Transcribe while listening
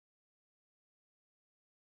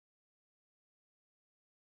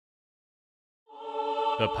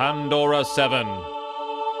The Pandora 7.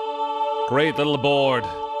 Great little board,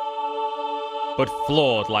 but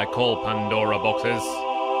flawed like all Pandora boxes.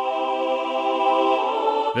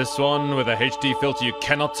 This one with a HD filter you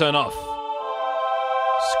cannot turn off.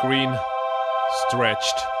 Screen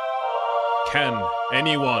stretched. Can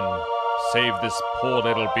anyone save this poor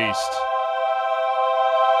little beast?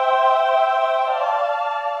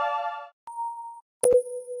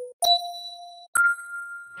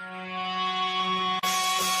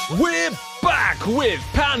 We're back with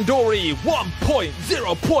Pandory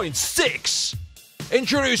 1.0.6!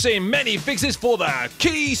 Introducing many fixes for the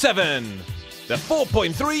Key 7, the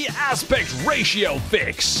 4.3 aspect ratio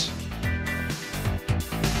fix.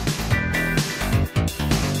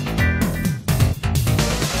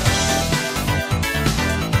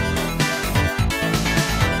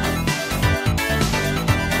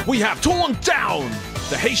 We have torn down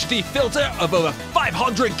the HD filter of over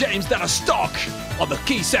 500 games that are stock on the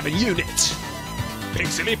Key 7 unit.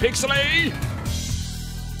 Pixely pixely!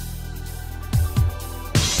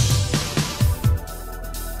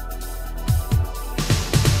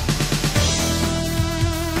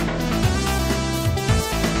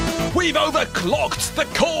 We've overclocked the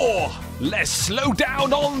core! Let's slow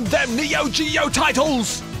down on them Neo Geo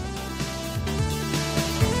titles!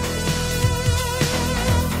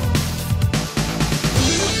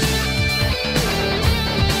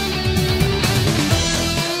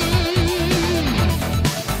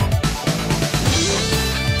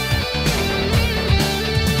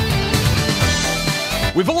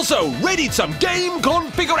 We've also readied some game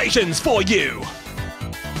configurations for you.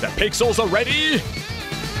 The pixels are ready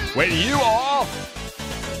when you are.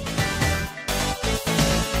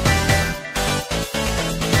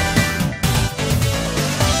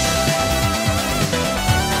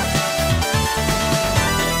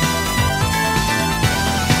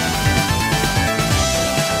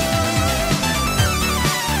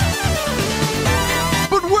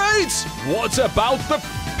 But wait! What about the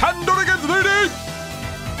Pandory lady?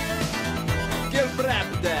 Jailbreak.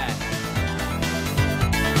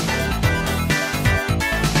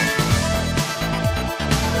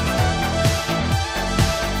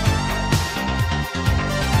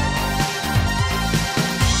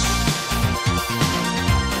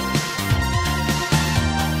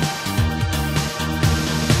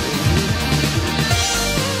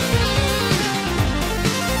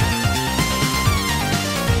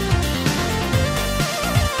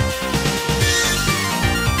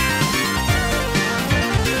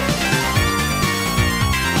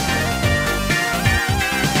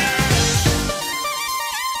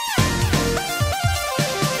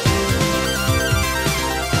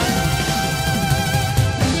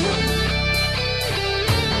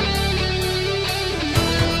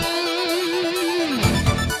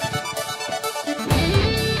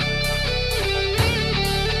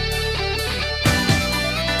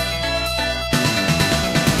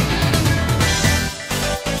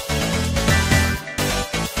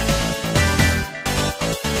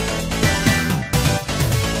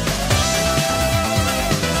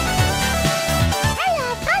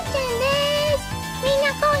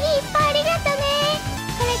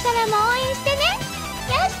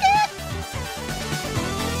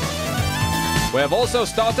 We have also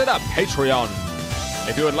started a Patreon.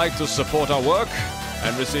 If you would like to support our work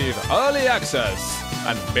and receive early access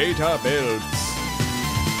and beta builds,